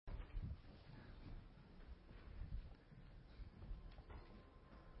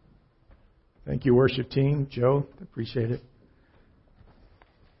Thank you, worship team. Joe, appreciate it.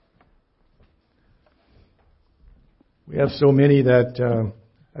 We have so many that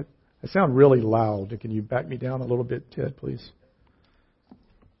I sound really loud. Can you back me down a little bit, Ted, please?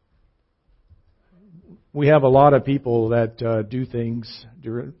 We have a lot of people that do things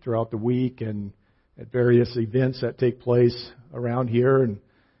throughout the week and at various events that take place around here. And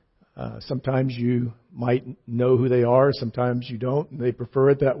sometimes you might know who they are, sometimes you don't, and they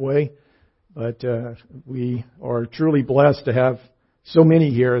prefer it that way. But we are truly blessed to have so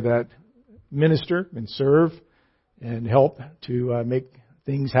many here that minister and serve and help to make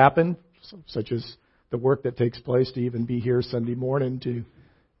things happen, such as the work that takes place to even be here Sunday morning, to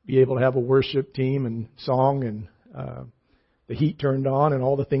be able to have a worship team and song and the heat turned on and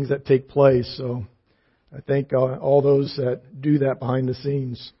all the things that take place. So I thank all those that do that behind the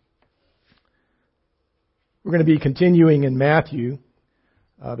scenes. We're going to be continuing in Matthew,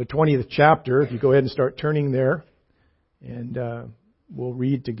 the 20th chapter. If you go ahead and start turning there, and we'll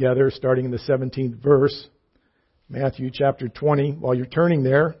read together starting in the 17th verse. Matthew chapter 20. While you're turning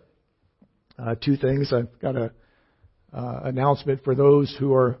there, two things. I've got a announcement for those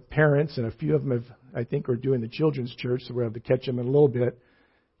who are parents, and a few of them have, I think, are doing the children's church, so we'll have to catch them in a little bit.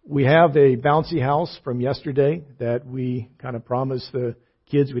 We have a bouncy house from yesterday that we kind of promised the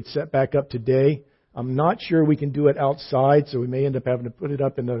kids we'd set back up today. I'm not sure we can do it outside, so we may end up having to put it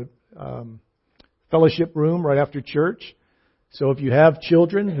up in the fellowship room right after church. So if you have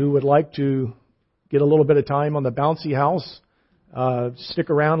children who would like to get a little bit of time on the bouncy house, stick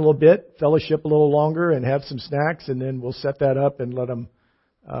around a little bit, fellowship a little longer, and have some snacks, and then we'll set that up and let them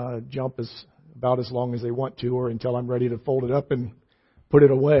jump about as long as they want to, or until I'm ready to fold it up and put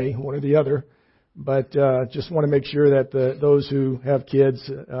it away, one or the other. But just want to make sure that those who have kids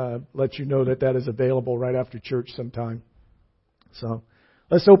let you know that is available right after church sometime. So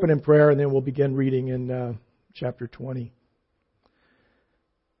let's open in prayer, and then we'll begin reading in chapter 20.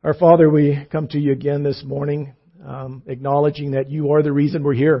 Our Father, we come to you again this morning, acknowledging that you are the reason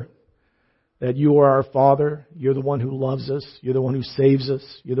we're here, that you are our Father. You're the one who loves us. You're the one who saves us.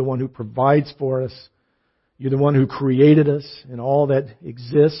 You're the one who provides for us. You're the one who created us and all that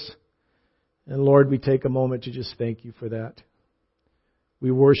exists. And Lord, we take a moment to just thank you for that. We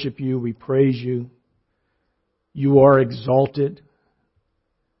worship you. We praise you. You are exalted.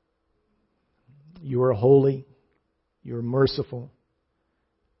 You are holy. You are merciful.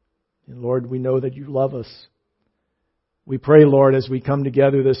 And Lord, we know that you love us. We pray, Lord, as we come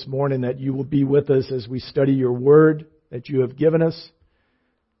together this morning, that you will be with us as we study your word that you have given us,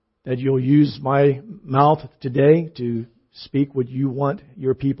 that you'll use my mouth today to speak what you want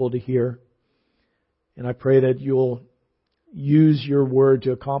your people to hear. And I pray that you'll use your word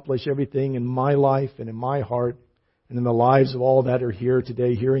to accomplish everything in my life and in my heart and in the lives of all that are here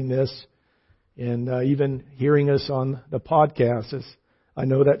today hearing this, and even hearing us on the podcast, as I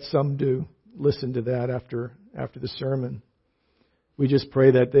know that some do listen to that after the sermon. We just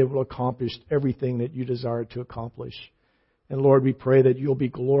pray that they will accomplish everything that you desire to accomplish. And Lord, we pray that you'll be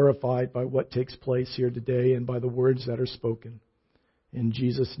glorified by what takes place here today and by the words that are spoken. In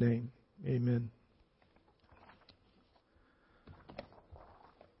Jesus' name, amen.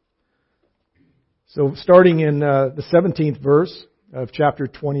 So starting in the 17th verse of chapter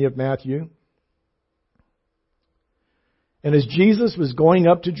 20 of Matthew. And as Jesus was going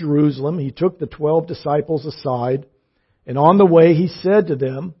up to Jerusalem, he took the 12 disciples aside, and on the way he said to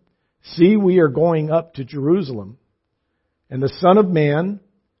them, "See, we are going up to Jerusalem, and the Son of Man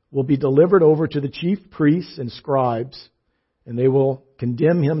will be delivered over to the chief priests and scribes, and they will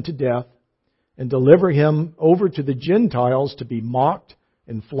condemn him to death, and deliver him over to the Gentiles to be mocked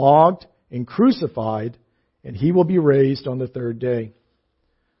and flogged and crucified, and he will be raised on the third day."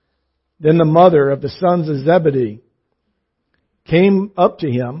 Then the mother of the sons of Zebedee came up to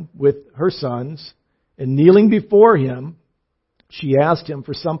him with her sons, and kneeling before him, she asked him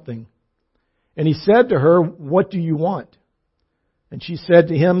for something. And he said to her, "What do you want?" And she said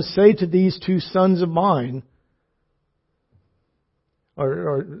to him, "Say to these two sons of mine,"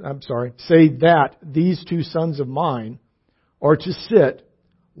 say that these two sons of mine are to sit,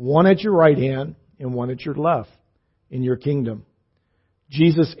 one at your right hand and one at your left, in your kingdom.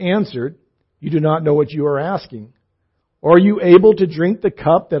 Jesus answered, "You do not know what you are asking. Are you able to drink the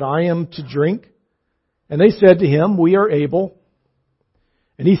cup that I am to drink?" And they said to him, "We are able."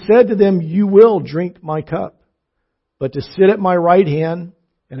 And he said to them, "You will drink my cup, but to sit at my right hand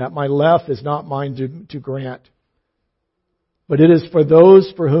and at my left is not mine to grant, but it is for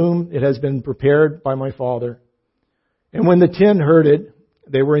those for whom it has been prepared by my Father." And when the 10 heard it,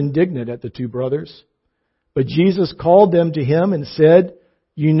 they were indignant at the two brothers. But Jesus called them to him and said,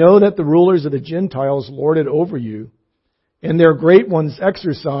 You know that the rulers of the Gentiles lord it over you, and their great ones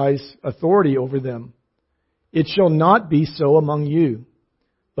exercise authority over them. It shall not be so among you,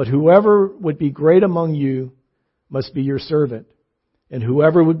 but whoever would be great among you must be your servant, and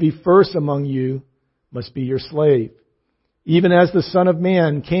whoever would be first among you must be your slave. Even as the Son of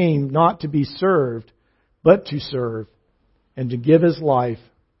Man came not to be served, but to serve, and to give His life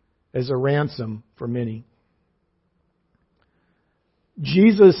as a ransom for many.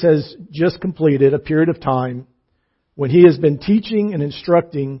 Jesus has just completed a period of time when He has been teaching and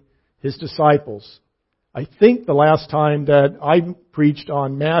instructing His disciples. I think the last time that I preached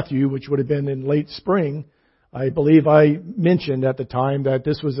on Matthew, which would have been in late spring, I believe I mentioned at the time that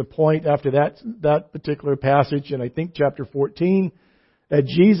this was a point after that particular passage, and I think chapter 14, that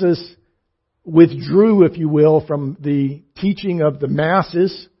Jesus withdrew, if you will, from the teaching of the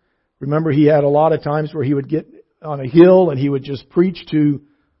masses. Remember, He had a lot of times where He would get on a hill and He would just preach to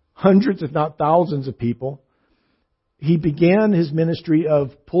hundreds, if not thousands of people. He began His ministry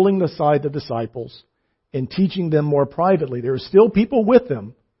of pulling aside the disciples and teaching them more privately. There were still people with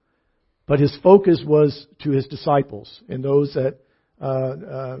them, but His focus was to His disciples and those that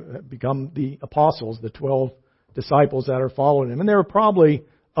become the apostles, the 12 disciples that are following Him. And there were probably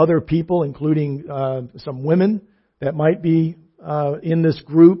other people, including some women, that might be in this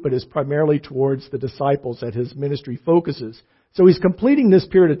group, but is primarily towards the disciples that His ministry focuses. So He's completing this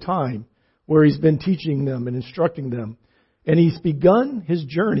period of time where He's been teaching them and instructing them. And He's begun His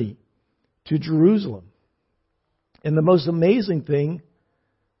journey to Jerusalem. And the most amazing thing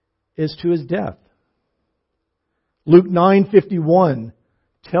is to His death. Luke 9:51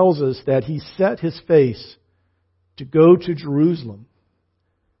 tells us that He set His face to go to Jerusalem.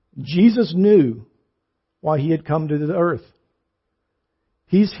 Jesus knew why He had come to the earth.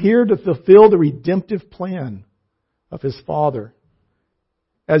 He's here to fulfill the redemptive plan of His Father.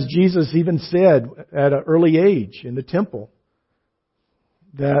 As Jesus even said at an early age in the temple,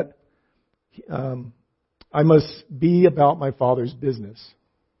 that I must be about my Father's business.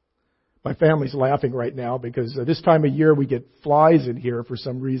 My family's laughing right now because this time of year we get flies in here for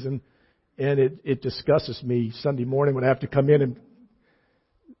some reason, and it disgusts me Sunday morning when I have to come in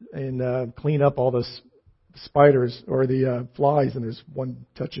and clean up all the spiders or the flies, and there's one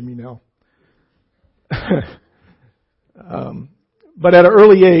touching me now. But at an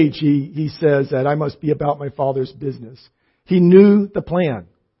early age, he says that I must be about my Father's business. He knew the plan.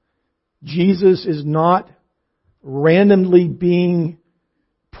 Jesus is not randomly being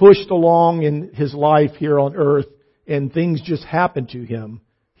pushed along in His life here on earth and things just happen to Him.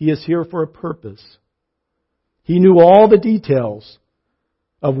 He is here for a purpose. He knew all the details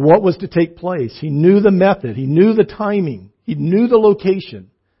of what was to take place. He knew the method. He knew the timing. He knew the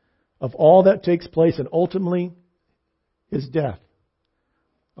location of all that takes place, and ultimately His death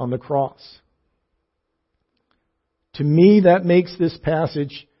on the cross. To me, that makes this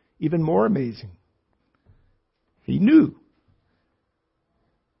passage even more amazing. He knew.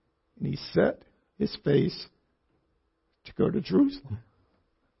 And He set His face to go to Jerusalem.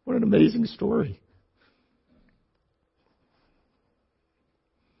 What an amazing story.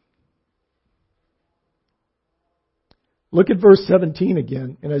 Look at verse 17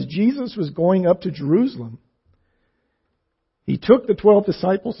 again. And as Jesus was going up to Jerusalem, He took the 12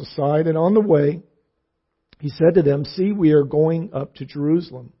 disciples aside, and on the way, He said to them, "See, we are going up to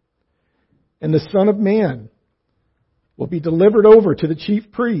Jerusalem, and the Son of Man will be delivered over to the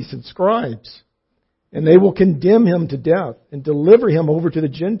chief priests and scribes, and they will condemn Him to death and deliver Him over to the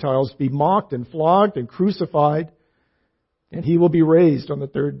Gentiles to be mocked and flogged and crucified, and He will be raised on the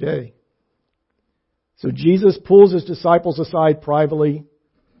third day." So Jesus pulls His disciples aside privately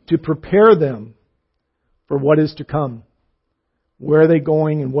to prepare them for what is to come. Where are they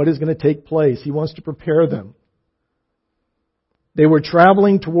going and what is going to take place? He wants to prepare them. They were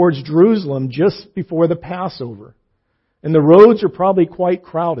traveling towards Jerusalem just before the Passover. And the roads are probably quite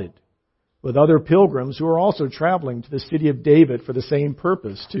crowded with other pilgrims who are also traveling to the city of David for the same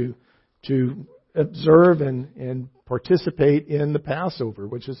purpose, to observe and participate in the Passover,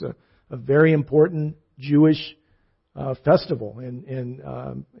 which is a very important Jewish festival and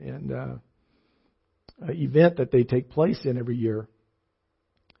event that they take place in every year.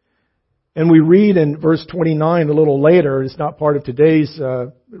 And we read in verse 29 a little later, it's not part of today's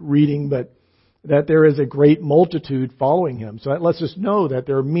reading, but that there is a great multitude following Him. So that lets us know that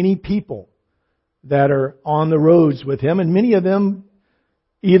there are many people that are on the roads with Him, and many of them,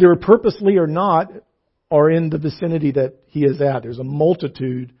 either purposely or not, are in the vicinity that He is at. There's a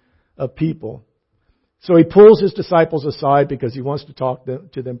multitude of people. So He pulls His disciples aside because He wants to talk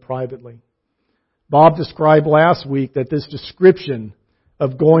to them privately. Bob described last week that this description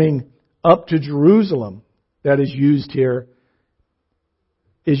of going up to Jerusalem that is used here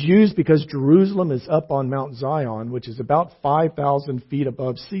is used because Jerusalem is up on Mount Zion, which is about 5,000 feet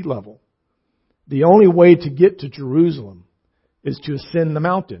above sea level. The only way to get to Jerusalem is to ascend the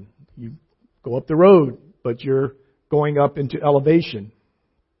mountain. You go up the road, but you're going up into elevation.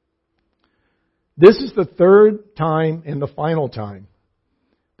 This is the third time and the final time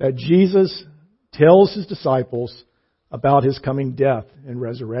that Jesus tells His disciples about His coming death and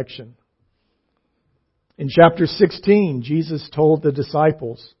resurrection. In chapter 16, Jesus told the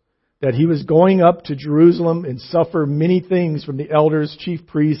disciples that He was going up to Jerusalem and suffer many things from the elders, chief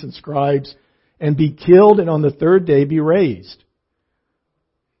priests, and scribes, and be killed, and on the third day be raised.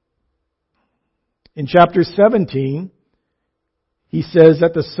 In chapter 17, He says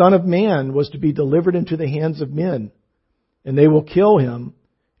that the Son of Man was to be delivered into the hands of men, and they will kill Him,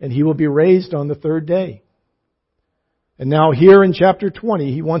 and He will be raised on the third day. And now here in chapter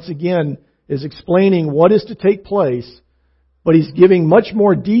 20, He once again is explaining what is to take place, but He's giving much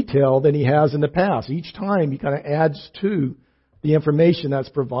more detail than He has in the past. Each time He kind of adds to the information that's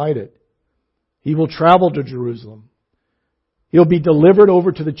provided. He will travel to Jerusalem. He'll be delivered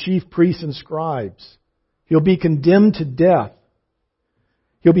over to the chief priests and scribes. He'll be condemned to death.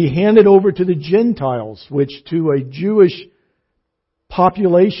 He'll be handed over to the Gentiles, which to a Jewish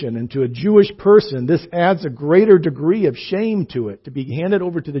population and to a Jewish person, this adds a greater degree of shame to it, to be handed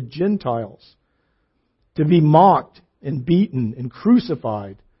over to the Gentiles, to be mocked and beaten and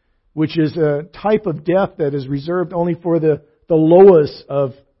crucified, which is a type of death that is reserved only for the lowest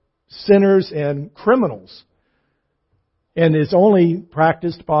of sinners and criminals, and is only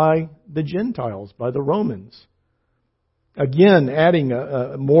practiced by the Gentiles, by the Romans. Again, adding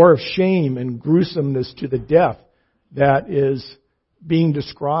a more of shame and gruesomeness to the death that is being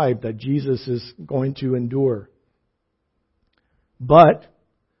described that Jesus is going to endure. But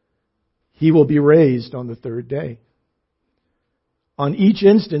He will be raised on the third day. On each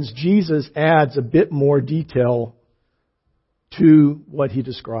instance, Jesus adds a bit more detail to what He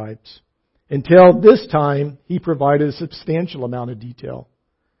describes. Until this time, He provided a substantial amount of detail.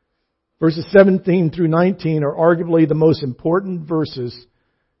 Verses 17 through 19 are arguably the most important verses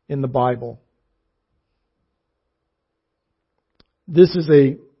in the Bible. This is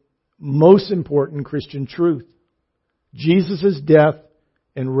a most important Christian truth. Jesus' death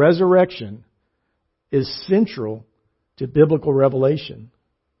and resurrection is central to biblical revelation.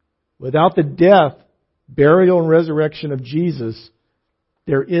 Without the death, burial, and resurrection of Jesus,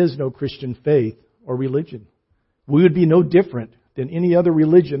 there is no Christian faith or religion. We would be no different than any other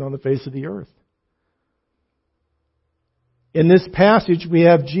religion on the face of the earth. In this passage, we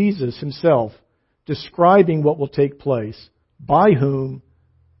have Jesus Himself describing what will take place, by whom,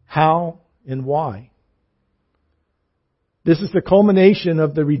 how, and why. This is the culmination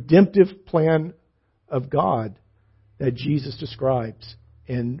of the redemptive plan of God that Jesus describes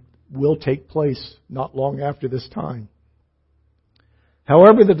and will take place not long after this time.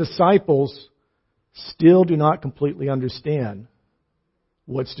 However, the disciples still do not completely understand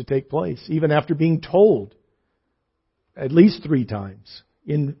what's to take place, even after being told at least 3 times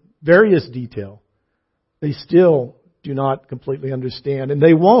in various detail. They still do not completely understand, and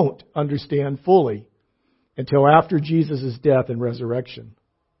they won't understand fully until after Jesus' death and resurrection.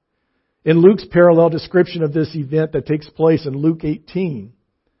 In Luke's parallel description of this event that takes place in Luke 18,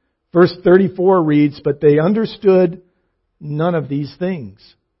 verse 34 reads, "But they understood none of these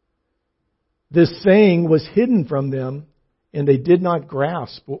things. This saying was hidden from them, and they did not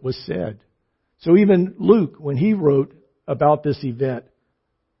grasp what was said." So even Luke, when he wrote about this event,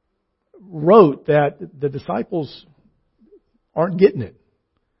 wrote that the disciples aren't getting it.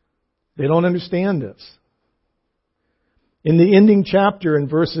 They don't understand this. In the ending chapter and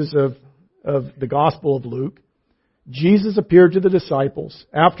verses of the Gospel of Luke, Jesus appeared to the disciples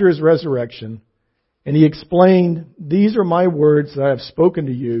after His resurrection, and He explained, "These are my words that I have spoken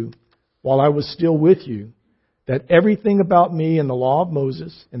to you while I was still with you, that everything about me in the law of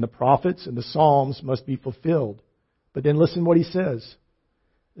Moses and the prophets and the Psalms must be fulfilled." But then listen what He says.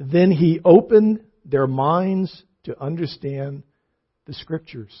 "Then He opened their minds to understand the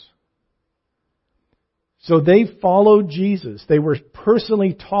Scriptures." So they followed Jesus. They were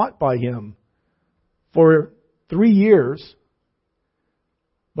personally taught by Him for 3 years.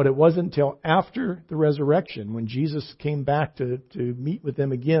 But it wasn't until after the resurrection, when Jesus came back to meet with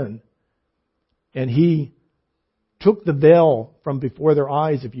them again, and He took the veil from before their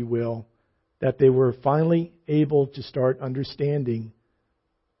eyes, if you will, that they were finally able to start understanding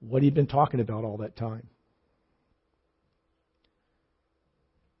what He'd been talking about all that time.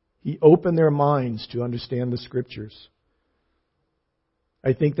 He opened their minds to understand the Scriptures.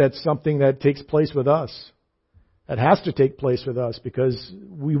 I think that's something that takes place with us. That has to take place with us because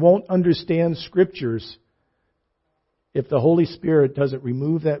we won't understand Scriptures if the Holy Spirit doesn't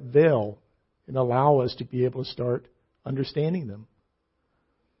remove that veil and allow us to be able to start understanding them.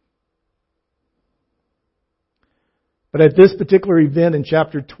 But at this particular event in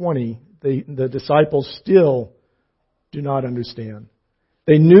chapter 20, the disciples still do not understand.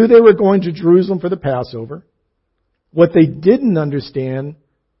 They knew they were going to Jerusalem for the Passover. What they didn't understand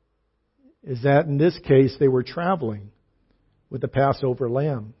is that in this case they were traveling with the Passover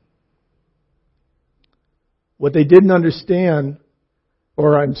lamb. What they didn't understand,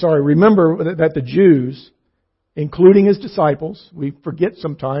 remember that the Jews, including His disciples, we forget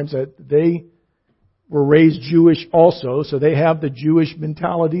sometimes that they were raised Jewish also, so they have the Jewish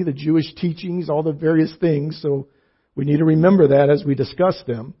mentality, the Jewish teachings, all the various things, so we need to remember that as we discuss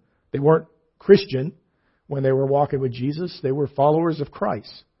them. They weren't Christian when they were walking with Jesus. They were followers of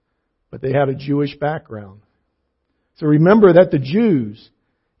Christ, but they had a Jewish background. So remember that the Jews,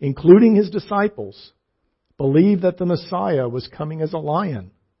 including His disciples, believed that the Messiah was coming as a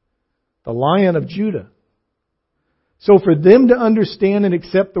lion, the Lion of Judah. So for them to understand and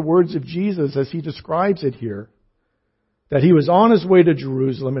accept the words of Jesus as He describes it here, that He was on His way to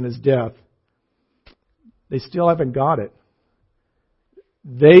Jerusalem in His death, they still haven't got it.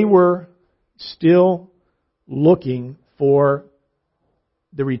 They were still looking for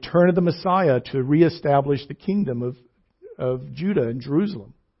the return of the Messiah to reestablish the kingdom of Judah and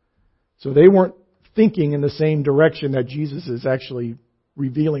Jerusalem. So they weren't thinking in the same direction that Jesus is actually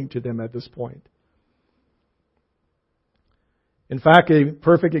revealing to them at this point. In fact, a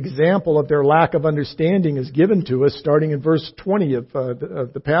perfect example of their lack of understanding is given to us starting in verse 20 of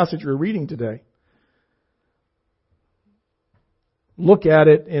the passage we're reading today. Look at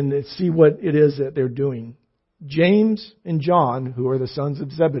it and see what it is that they're doing. James and John, who are the sons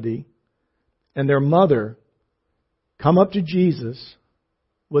of Zebedee, and their mother come up to Jesus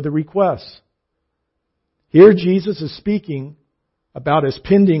with a request. Here Jesus is speaking about His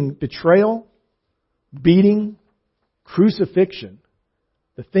pending betrayal, beating, crucifixion,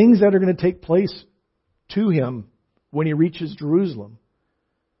 the things that are going to take place to Him when He reaches Jerusalem.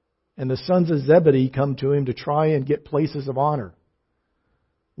 And the sons of Zebedee come to Him to try and get places of honor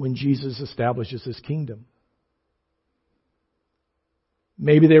when Jesus establishes His kingdom.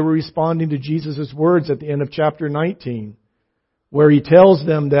 Maybe they were responding to Jesus' words at the end of chapter 19, where He tells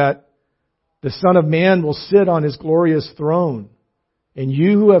them that the Son of Man will sit on His glorious throne, and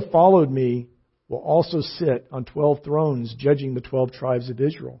you who have followed Me will also sit on 12 thrones, judging the 12 tribes of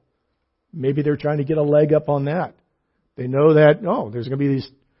Israel. Maybe they're trying to get a leg up on that. They know that, there's going to be these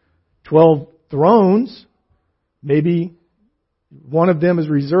 12 thrones. Maybe one of them is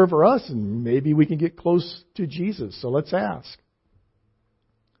reserved for us, and maybe we can get close to Jesus. So let's ask.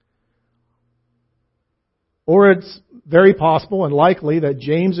 Or it's very possible and likely that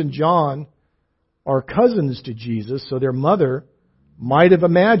James and John are cousins to Jesus, so their mother might have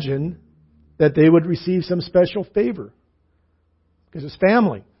imagined that they would receive some special favor because it's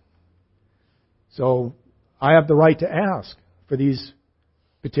family. So I have the right to ask for these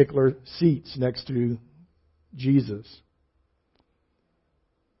particular seats next to Jesus.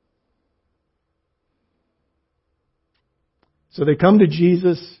 So they come to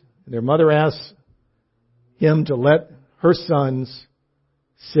Jesus, and their mother asks Him to let her sons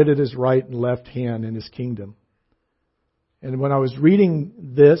sit at His right and left hand in His kingdom. And when I was reading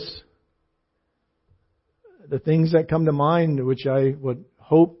this, the things that come to mind, which I would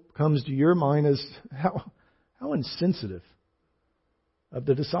hope comes to your mind, is how insensitive of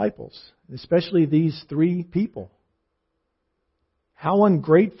the disciples, especially these three people. How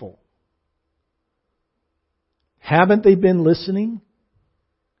ungrateful. Haven't they been listening?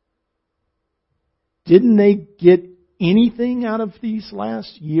 Didn't they get anything out of these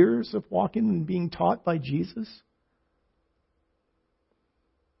last years of walking and being taught by Jesus?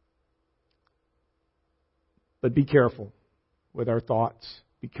 But be careful with our thoughts.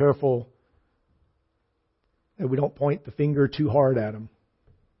 Be careful that we don't point the finger too hard at them.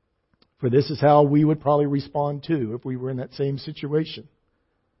 For this is how we would probably respond too if we were in that same situation.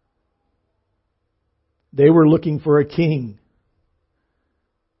 They were looking for a king,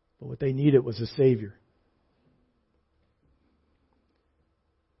 but what they needed was a Savior.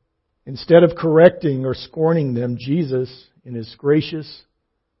 Instead of correcting or scorning them, Jesus, in His gracious,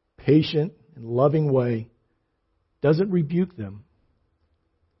 patient, and loving way, doesn't rebuke them,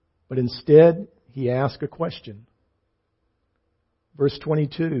 but instead He asks a question. Verse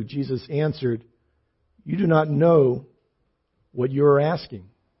 22, Jesus answered, "You do not know what you are asking.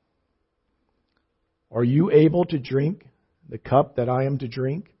 Are you able to drink the cup that I am to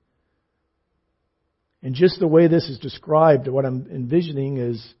drink? And just the way this is described, what I'm envisioning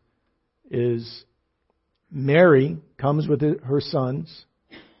is Mary comes with her sons,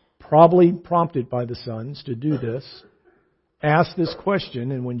 probably prompted by the sons to do this, asks this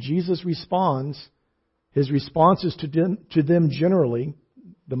question, and when Jesus responds, his response is to them generally,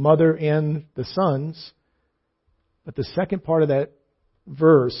 the mother and the sons. But the second part of that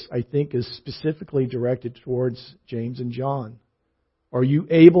verse, I think, is specifically directed towards James and John. Are you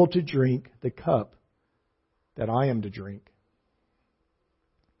able to drink the cup that I am to drink?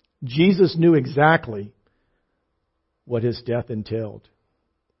 Jesus knew exactly what his death entailed.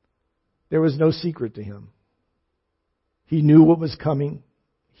 There was no secret to him. He knew what was coming.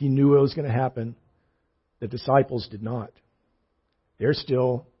 He knew what was going to happen. The disciples did not. They're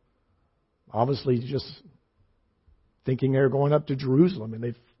still obviously just thinking they're going up to Jerusalem, and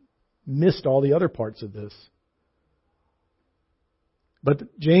they've missed all the other parts of this.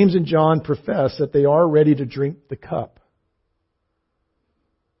 But James and John profess that they are ready to drink the cup.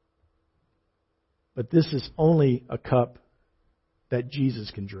 But this is only a cup that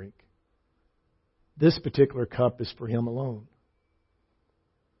Jesus can drink. This particular cup is for him alone.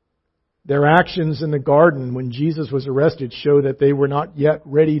 Their actions in the garden when Jesus was arrested show that they were not yet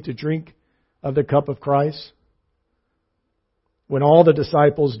ready to drink of the cup of Christ. When all the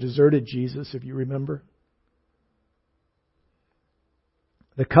disciples deserted Jesus, if you remember.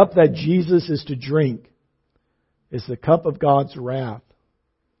 The cup that Jesus is to drink is the cup of God's wrath.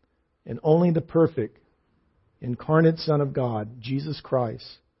 And only the perfect, incarnate Son of God, Jesus Christ,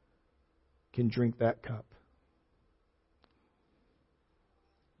 can drink that cup.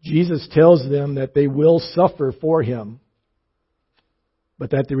 Jesus tells them that they will suffer for Him,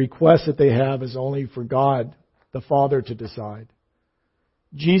 but that the request that they have is only for God, the Father, to decide.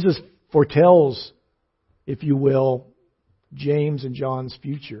 Jesus foretells, if you will, James and John's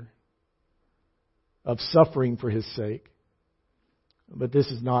future of suffering for His sake. But this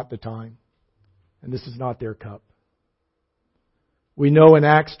is not the time, and this is not their cup. We know in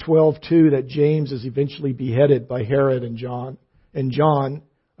Acts 12:2 that James is eventually beheaded by Herod and John. And John,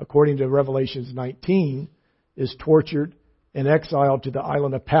 according to Revelations 19, is tortured and exiled to the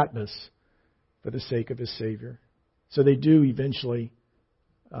island of Patmos for the sake of his Savior. So they do eventually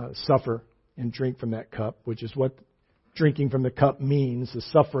suffer and drink from that cup, which is what drinking from the cup means, the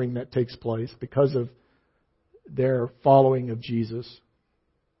suffering that takes place because of their following of Jesus.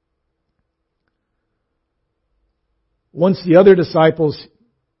 Once the other disciples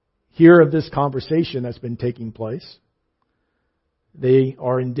hear of this conversation that's been taking place, they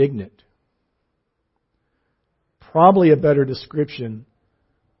are indignant. Probably a better description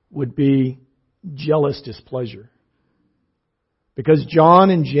would be jealous displeasure. Because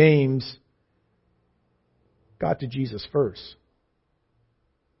John and James got to Jesus first.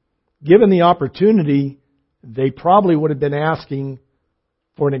 Given the opportunity, they probably would have been asking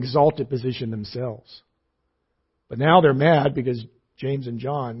for an exalted position themselves. But now they're mad because James and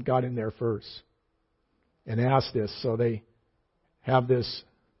John got in there first and asked this, so they have this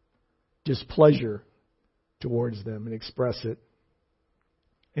displeasure towards them and express it.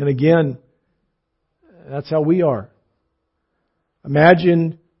 And again, that's how we are.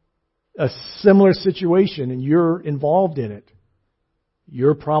 Imagine a similar situation and you're involved in it.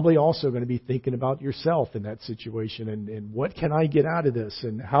 You're probably also going to be thinking about yourself in that situation and what can I get out of this,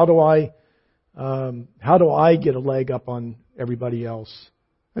 and how do I get a leg up on everybody else?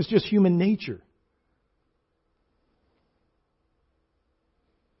 That's just human nature.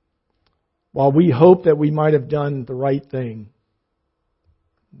 While we hope that we might have done the right thing,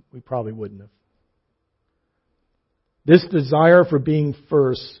 we probably wouldn't have. This desire for being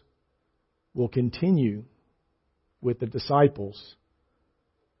first will continue with the disciples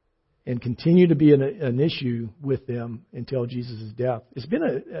and continue to be an issue with them until Jesus' death. It's been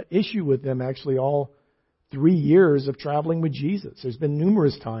an issue with them actually all 3 years of traveling with Jesus. There's been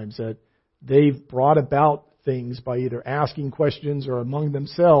numerous times that they've brought about things by either asking questions or among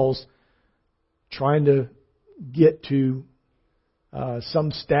themselves trying to get to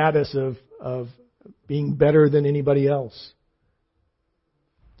some status of being better than anybody else.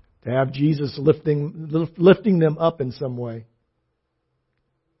 To have Jesus lifting them up in some way.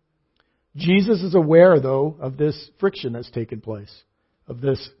 Jesus is aware, though, of this friction that's taken place, of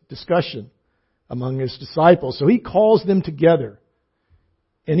this discussion among His disciples. So He calls them together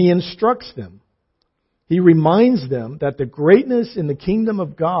and He instructs them. He reminds them that the greatness in the kingdom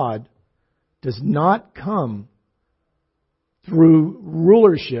of God does not come through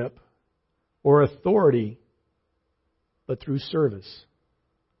rulership or authority, but through service.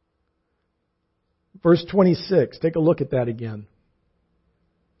 Verse 26, take a look at that again.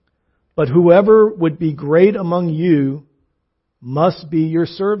 But whoever would be great among you must be your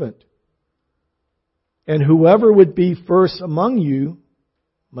servant. And whoever would be first among you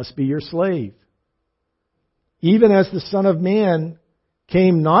must be your slave. Even as the Son of Man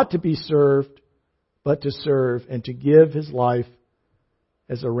came not to be served, but to serve and to give His life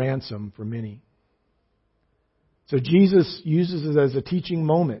as a ransom for many. So Jesus uses it as a teaching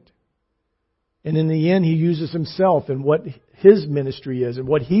moment. And in the end, He uses Himself and what His ministry is and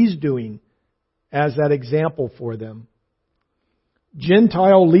what He's doing as that example for them.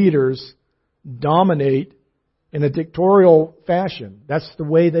 Gentile leaders dominate in a dictatorial fashion. That's the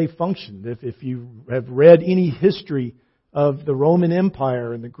way they functioned. If you have read any history of the Roman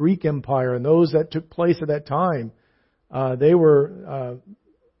Empire and the Greek Empire and those that took place at that time, they were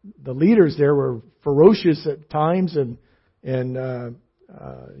the leaders there were ferocious at times, and if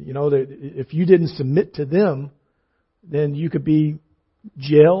you didn't submit to them, then you could be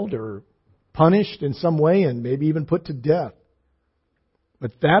jailed or punished in some way and maybe even put to death.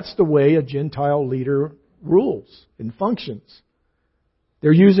 But that's the way a Gentile leader rules and functions.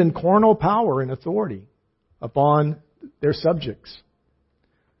 They're using carnal power and authority upon their subjects.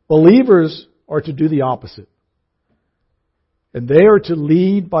 Believers are to do the opposite. And they are to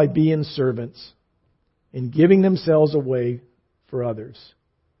lead by being servants and giving themselves away for others.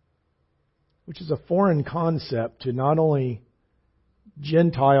 Which is a foreign concept to not only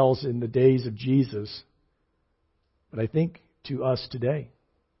Gentiles in the days of Jesus, but I think to us today.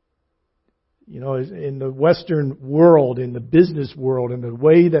 You know, in the Western world, in the business world, in the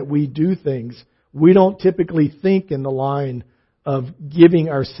way that we do things, we don't typically think in the line of giving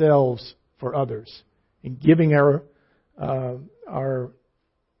ourselves for others and giving our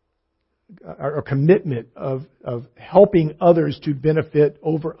commitment of helping others to benefit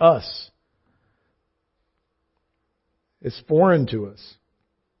over us. It's foreign to us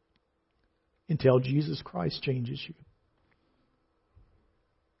until Jesus Christ changes you.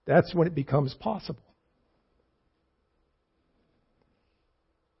 That's when it becomes possible.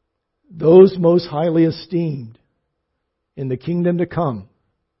 Those most highly esteemed in the kingdom to come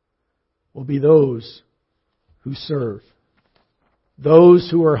will be those who serve,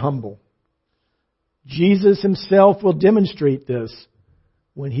 those who are humble. Jesus Himself will demonstrate this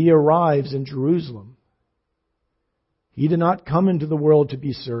when He arrives in Jerusalem. He did not come into the world to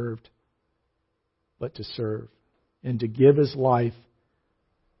be served, but to serve and to give His life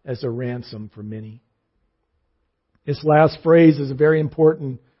as a ransom for many. This last phrase is a very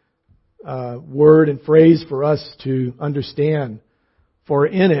important word and phrase for us to understand. For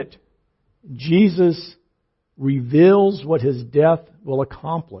in it, Jesus reveals what His death will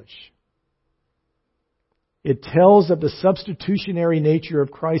accomplish. It tells of the substitutionary nature of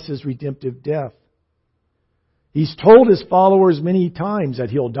Christ's redemptive death. He's told His followers many times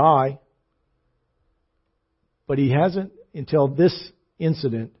that He'll die, but He hasn't until this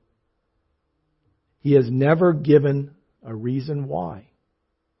incident. He has never given a reason why.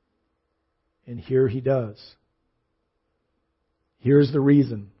 And here He does. Here's the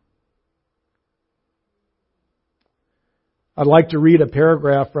reason. I'd like to read a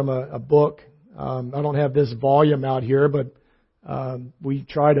paragraph from a book. I don't have this volume out here, but we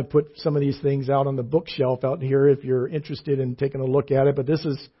try to put some of these things out on the bookshelf out here if you're interested in taking a look at it. But this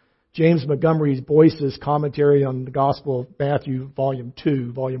is James Montgomery Boyce's commentary on the Gospel of Matthew, Volume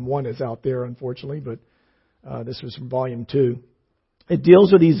 2. Volume 1 is out there, unfortunately, but this was from Volume 2. It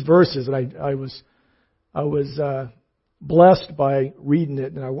deals with these verses, and I was blessed by reading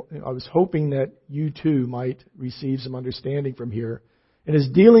it, and I was hoping that you too might receive some understanding from here. It is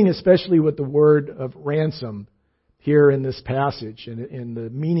dealing especially with the word of ransom here in this passage and the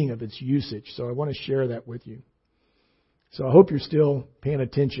meaning of its usage. So I want to share that with you. So I hope you're still paying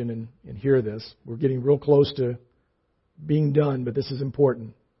attention and hear this. We're getting real close to being done, but this is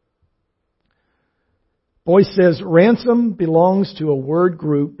important. Boyce says, ransom belongs to a word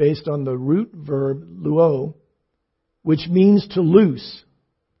group based on the root verb luo, which means to loose.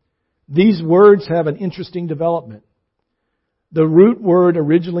 These words have an interesting development. The root word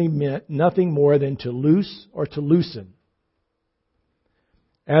originally meant nothing more than to loose or to loosen,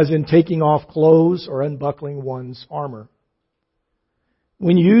 as in taking off clothes or unbuckling one's armor.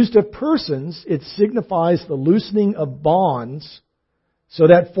 When used of persons, it signifies the loosening of bonds so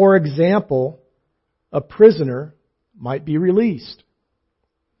that, for example, a prisoner might be released.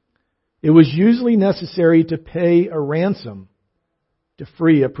 It was usually necessary to pay a ransom to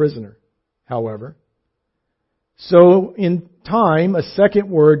free a prisoner, however. So in time, a second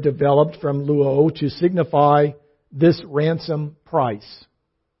word developed from luo to signify this ransom price.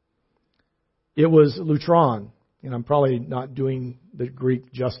 It was lutron, and I'm probably not doing the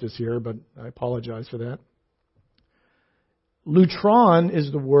Greek justice here, but I apologize for that. Lutron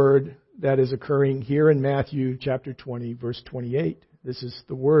is the word that is occurring here in Matthew chapter 20, verse 28. This is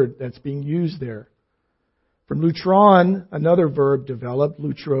the word that's being used there. From lutron, another verb developed,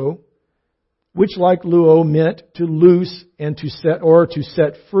 lutro, which like luo meant to loose and to set or to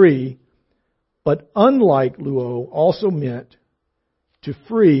set free, but unlike luo also meant to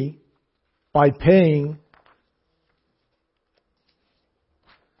free by paying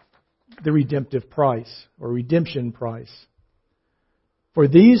the redemptive price or redemption price. For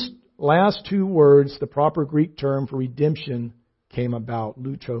these last two words, the proper Greek term for redemption came about,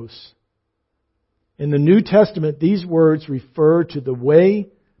 lutos. In the New Testament, these words refer to the way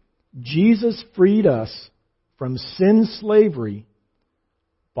Jesus freed us from sin slavery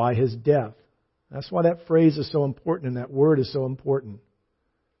by His death. That's why that phrase is so important and that word is so important.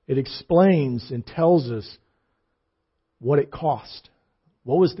 It explains and tells us what it cost.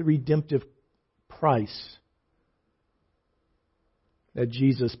 What was the redemptive price that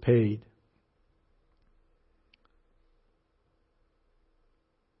Jesus paid?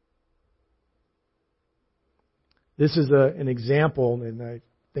 This is an example, and I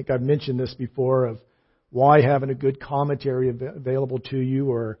think I've mentioned this before, of why having a good commentary available to you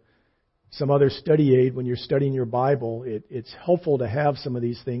or some other study aid when you're studying your Bible, it's helpful to have some of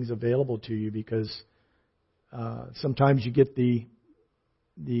these things available to you because sometimes you get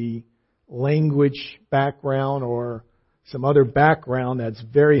the language background or some other background that's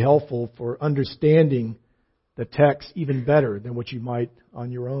very helpful for understanding the text even better than what you might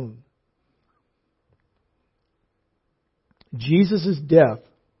on your own. Jesus' death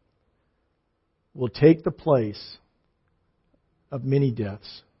will take the place of many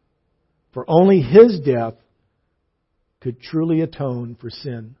deaths. For only His death could truly atone for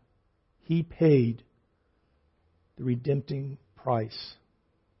sin. He paid the redempting price.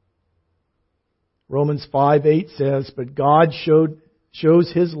 Romans 5:8 says, "But God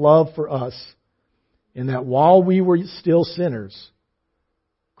shows His love for us in that while we were still sinners,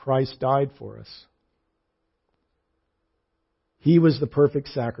 Christ died for us." He was the perfect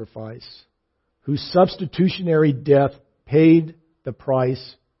sacrifice, whose substitutionary death paid the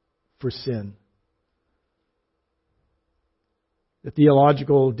price for sin. The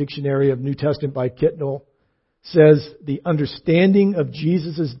Theological Dictionary of New Testament by Kitnell says the understanding of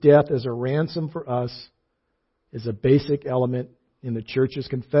Jesus' death as a ransom for us is a basic element in the church's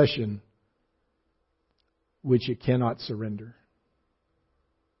confession, which it cannot surrender.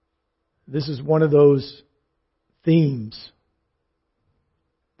 This is one of those themes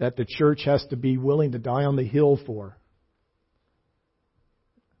that the church has to be willing to die on the hill for.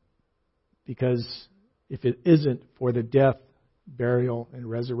 Because if it isn't for the death, burial, and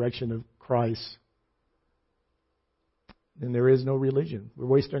resurrection of Christ, then there is no religion. We're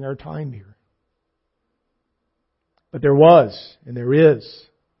wasting our time here. But there was, and there is.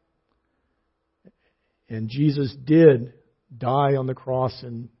 And Jesus did die on the cross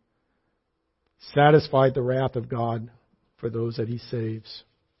and satisfied the wrath of God for those that He saves.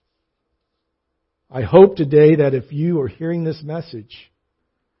 I hope today that if you are hearing this message,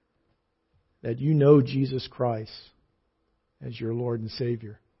 that you know Jesus Christ as your Lord and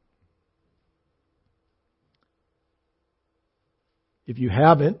Savior. If you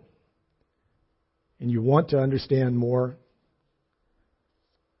haven't, and you want to understand more,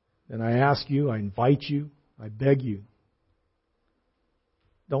 then I ask you, I invite you, I beg you,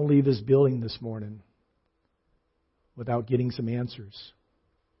 don't leave this building this morning without getting some answers.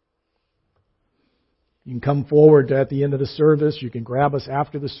 You can come forward at the end of the service. You can grab us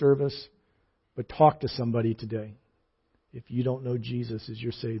after the service. But talk to somebody today if you don't know Jesus as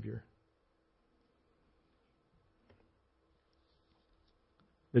your Savior.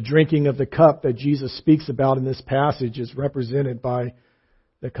 The drinking of the cup that Jesus speaks about in this passage is represented by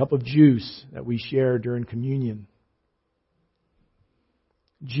the cup of juice that we share during communion.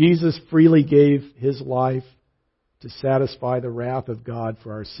 Jesus freely gave His life to satisfy the wrath of God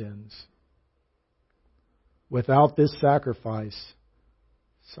for our sins. Without this sacrifice,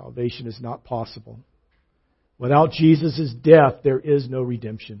 salvation is not possible. Without Jesus' death, there is no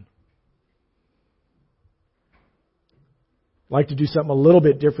redemption. I'd like to do something a little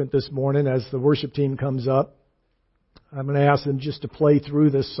bit different this morning as the worship team comes up. I'm going to ask them just to play through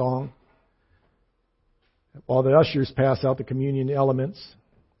this song while the ushers pass out the communion elements.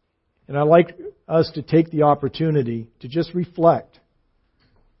 And I'd like us to take the opportunity to just reflect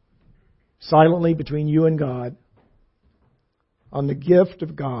silently between you and God on the gift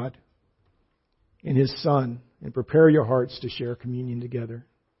of God in His Son and prepare your hearts to share communion together.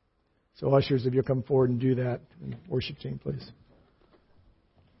 So ushers, if you'll come forward and do that. And worship team, please.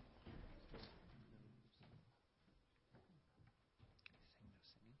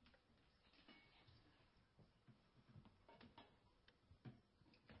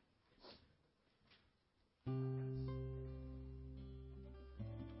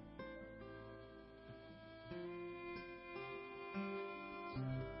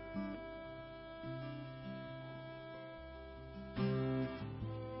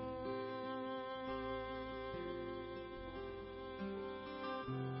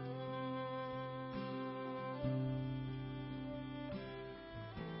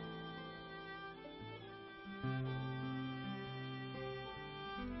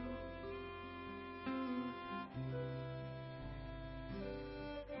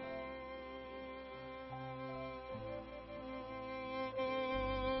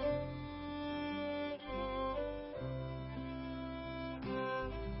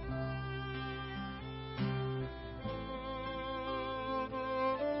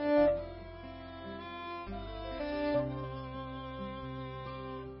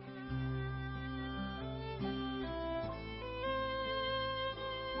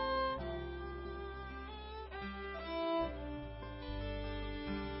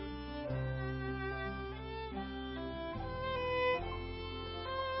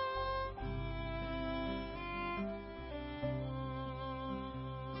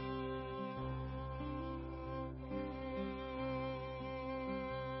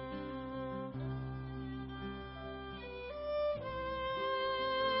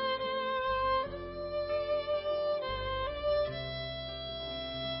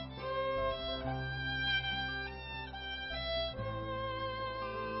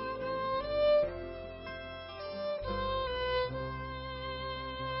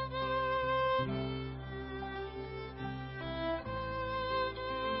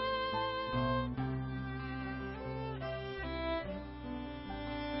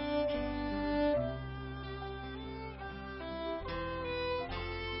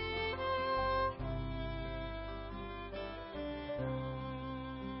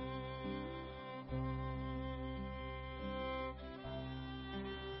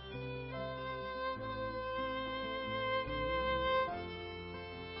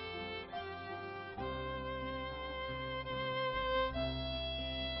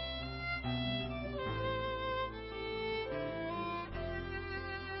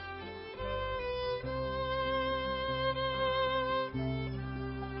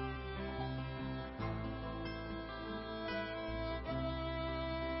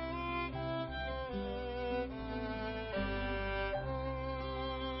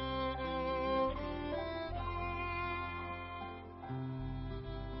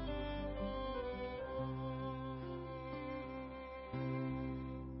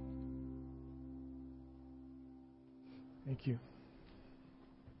 Thank you.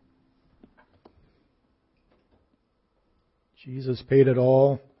 Jesus paid it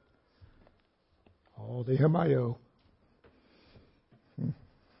all to Him I owe. The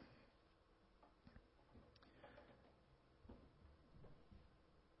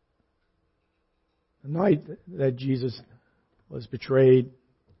night that Jesus was betrayed,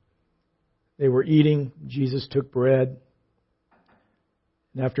 they were eating. Jesus took bread.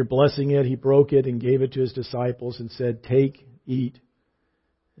 And after blessing it, He broke it and gave it to His disciples and said, "Take, eat,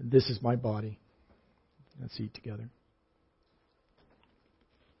 and this is my body." Let's eat together.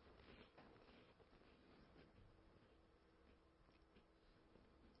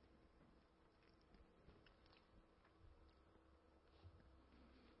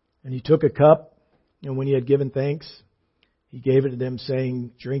 And He took a cup, and when He had given thanks, He gave it to them,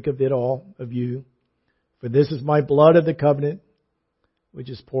 saying, "Drink of it, all of you, for this is my blood of the covenant, which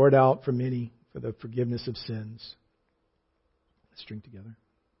is poured out for many for the forgiveness of sins." Let's drink together.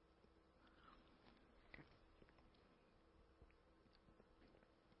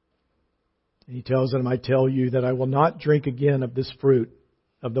 And He tells them, "I tell you that I will not drink again of this fruit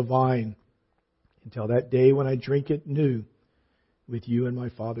of the vine until that day when I drink it new with you in my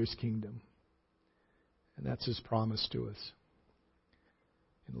Father's kingdom." And that's His promise to us.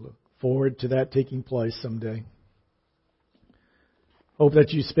 And look forward to that taking place someday. Hope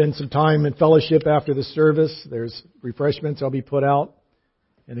that you spend some time in fellowship after the service. There's refreshments I'll be put out.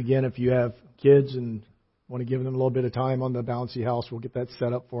 And again, if you have kids and want to give them a little bit of time on the bouncy house, we'll get that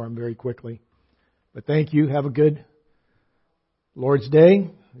set up for them very quickly. But thank you. Have a good Lord's Day,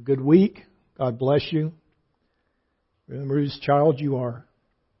 a good week. God bless you. Remember whose child you are.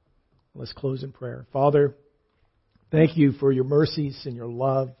 Let's close in prayer. Father, thank you for your mercies and your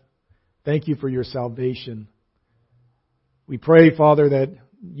love. Thank you for your salvation. We pray, Father, that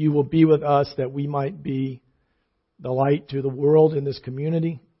you will be with us, that we might be the light to the world in this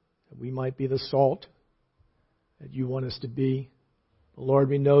community, that we might be the salt that you want us to be. Lord,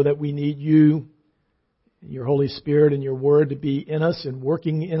 we know that we need you, your Holy Spirit and your Word to be in us and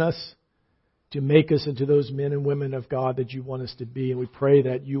working in us to make us into those men and women of God that you want us to be. And we pray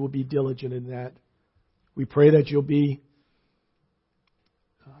that you will be diligent in that. We pray that you'll be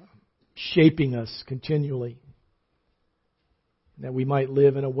shaping us continually, that we might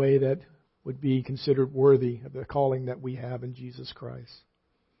live in a way that would be considered worthy of the calling that we have in Jesus Christ.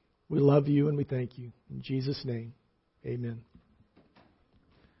 We love you and we thank you. In Jesus' name, amen.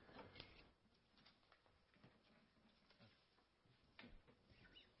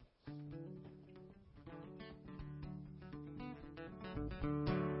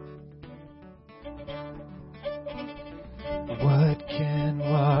 What can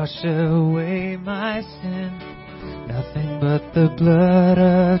wash away my sin? Nothing but the blood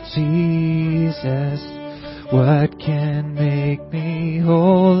of Jesus. What can make me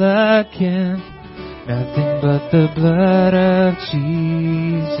whole again? Nothing but the blood of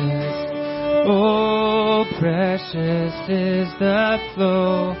Jesus. Oh, precious is the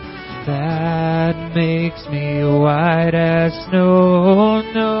flow that makes me white as snow.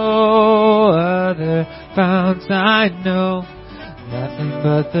 No other fount I know. Nothing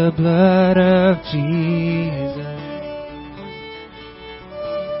but the blood of Jesus.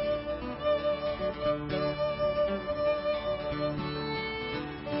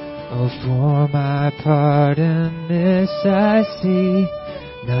 Oh, for my pardon this I see,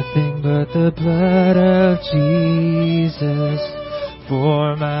 nothing but the blood of Jesus.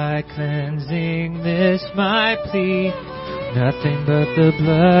 For my cleansing this my plea, nothing but the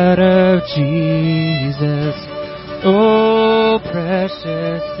blood of Jesus. Oh,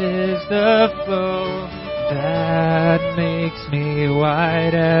 precious is the flow that makes me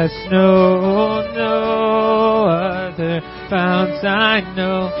white as snow. No other fount I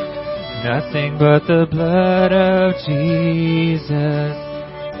know, nothing but the blood of Jesus.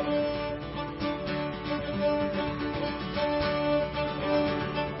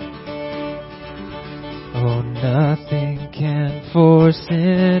 Oh, nothing can for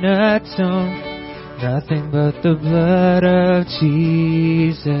sin atone, nothing but the blood of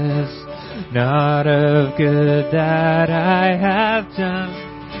Jesus. Not of good that I have done,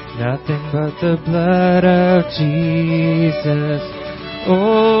 nothing but the blood of Jesus.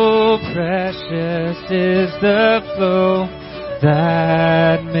 Oh, precious is the flow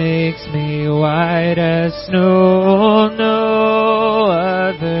that makes me white as snow. No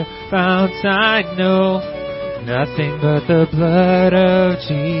other fount I know, nothing but the blood of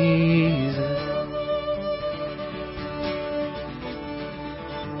Jesus.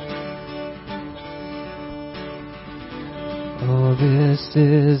 Oh, this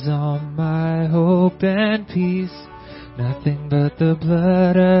is all my hope and peace, nothing but the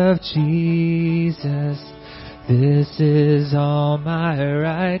blood of Jesus. This is all my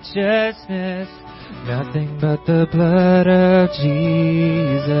righteousness, nothing but the blood of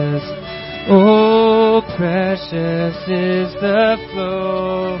Jesus. Oh, precious is the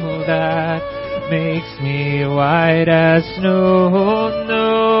flow that makes me white as snow.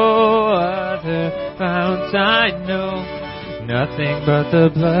 No other fount I know, nothing but the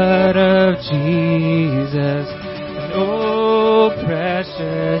blood of Jesus. And oh,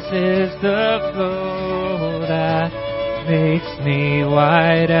 precious is the flow that makes me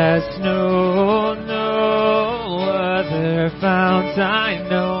white as snow. No other fount I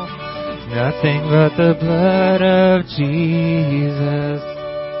know, nothing but the blood of Jesus.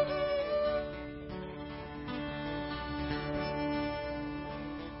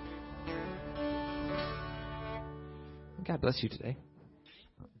 God bless you today.